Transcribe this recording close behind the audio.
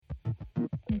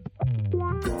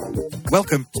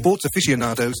Welcome, sports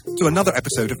aficionados, to another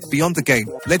episode of Beyond the Game,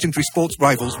 Legendary Sports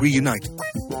Rivals Reunite.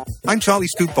 I'm Charlie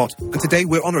Scoopbot, and today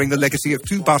we're honoring the legacy of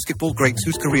two basketball greats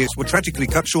whose careers were tragically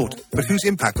cut short, but whose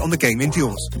impact on the game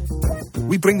endures.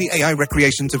 We bring the AI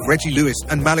recreations of Reggie Lewis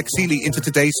and Malik into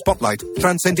today's spotlight,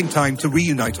 transcending time to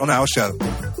reunite on our show.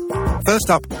 First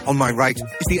up, on my right,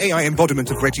 is the AI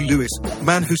embodiment of Reggie Lewis, a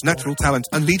man whose natural talent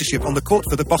and leadership on the court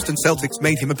for the Boston Celtics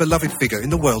made him a beloved figure in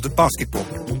the world of basketball.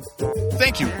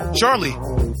 Thank you, Charlie.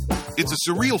 It's a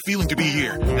surreal feeling to be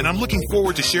here, and I'm looking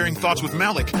forward to sharing thoughts with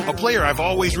Malik, a player I've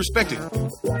always respected.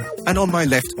 And on my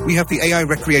left, we have the AI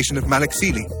recreation of Malik,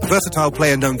 a versatile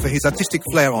player known for his artistic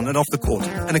flair on and off the court,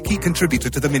 and a key contributor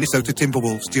to the Minnesota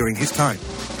Timberwolves during his time.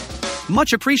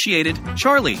 Much appreciated,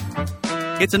 Charlie.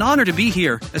 It's an honor to be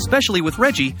here, especially with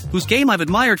Reggie, whose game I've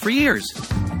admired for years.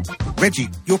 Reggie,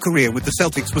 your career with the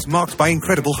Celtics was marked by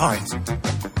incredible highs.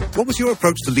 What was your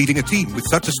approach to leading a team with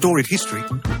such a storied history?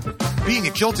 Being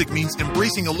a Celtic means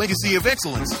embracing a legacy of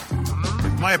excellence.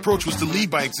 My approach was to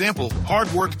lead by example,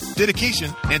 hard work,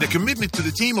 dedication, and a commitment to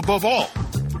the team above all.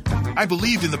 I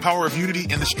believed in the power of unity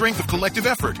and the strength of collective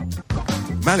effort.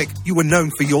 Malik, you were known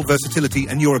for your versatility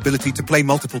and your ability to play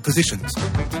multiple positions.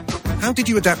 How did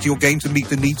you adapt your game to meet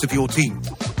the needs of your team?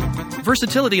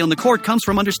 Versatility on the court comes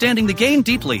from understanding the game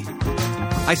deeply.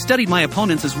 I studied my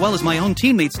opponents as well as my own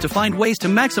teammates to find ways to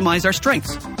maximize our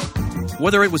strengths.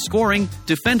 Whether it was scoring,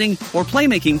 defending, or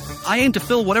playmaking, I aimed to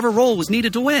fill whatever role was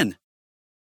needed to win.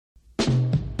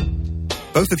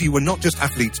 Both of you were not just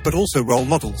athletes, but also role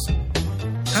models.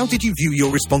 How did you view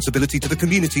your responsibility to the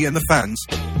community and the fans?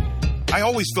 I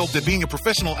always felt that being a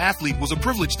professional athlete was a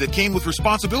privilege that came with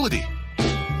responsibility.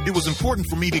 It was important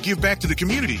for me to give back to the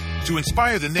community, to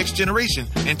inspire the next generation,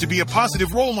 and to be a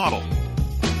positive role model.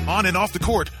 On and off the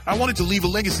court, I wanted to leave a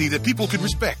legacy that people could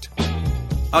respect.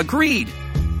 Agreed.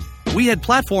 We had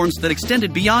platforms that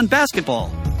extended beyond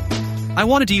basketball. I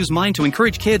wanted to use mine to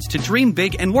encourage kids to dream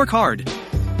big and work hard.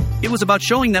 It was about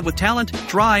showing that with talent,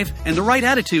 drive, and the right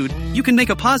attitude, you can make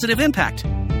a positive impact.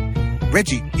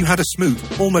 Reggie, you had a smooth,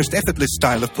 almost effortless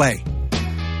style of play.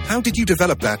 How did you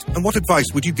develop that, and what advice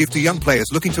would you give to young players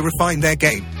looking to refine their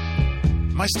game?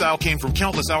 My style came from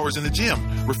countless hours in the gym,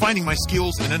 refining my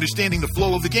skills and understanding the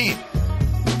flow of the game.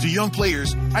 To young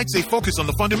players, I'd say focus on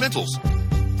the fundamentals.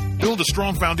 Build a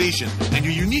strong foundation, and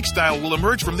your unique style will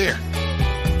emerge from there.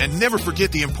 And never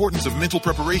forget the importance of mental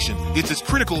preparation. It's as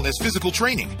critical as physical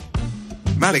training.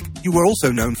 Malik, you were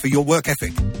also known for your work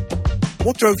ethic.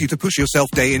 What drove you to push yourself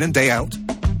day in and day out?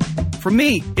 For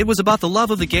me, it was about the love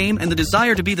of the game and the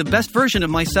desire to be the best version of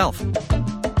myself.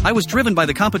 I was driven by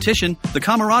the competition, the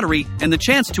camaraderie, and the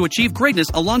chance to achieve greatness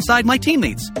alongside my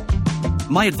teammates.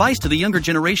 My advice to the younger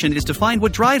generation is to find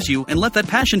what drives you and let that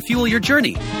passion fuel your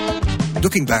journey.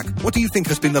 Looking back, what do you think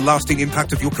has been the lasting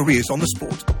impact of your careers on the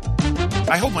sport?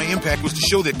 I hope my impact was to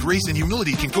show that grace and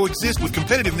humility can coexist with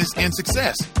competitiveness and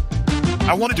success.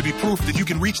 I wanted to be proof that you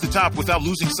can reach the top without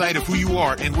losing sight of who you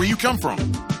are and where you come from.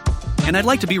 And I'd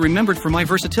like to be remembered for my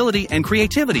versatility and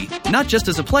creativity, not just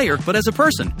as a player, but as a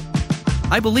person.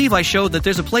 I believe I showed that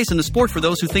there's a place in the sport for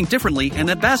those who think differently and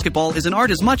that basketball is an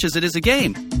art as much as it is a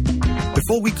game.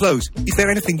 Before we close, is there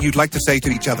anything you'd like to say to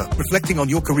each other, reflecting on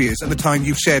your careers and the time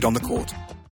you've shared on the court?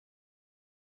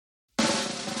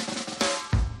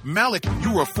 Malik,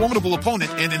 you were a formidable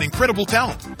opponent and an incredible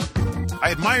talent. I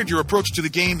admired your approach to the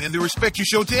game and the respect you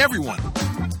showed to everyone.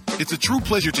 It's a true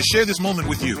pleasure to share this moment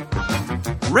with you.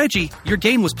 Reggie, your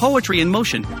game was poetry in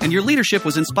motion, and your leadership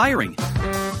was inspiring.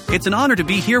 It's an honor to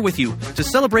be here with you, to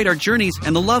celebrate our journeys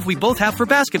and the love we both have for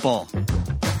basketball.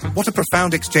 What a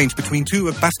profound exchange between two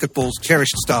of basketball's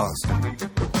cherished stars.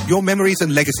 Your memories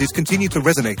and legacies continue to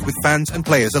resonate with fans and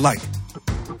players alike.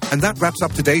 And that wraps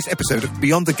up today's episode of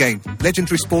Beyond the Game,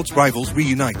 Legendary Sports Rivals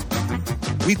Reunite.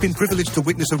 We've been privileged to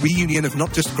witness a reunion of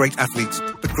not just great athletes,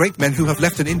 but great men who have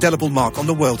left an indelible mark on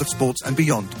the world of sports and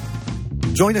beyond.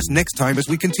 Join us next time as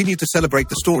we continue to celebrate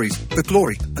the stories, the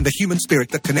glory, and the human spirit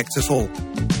that connects us all.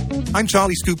 I'm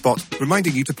Charlie Scoopbot,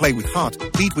 reminding you to play with heart,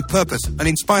 lead with purpose, and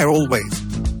inspire always.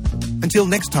 Until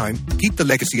next time, keep the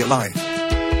legacy alive.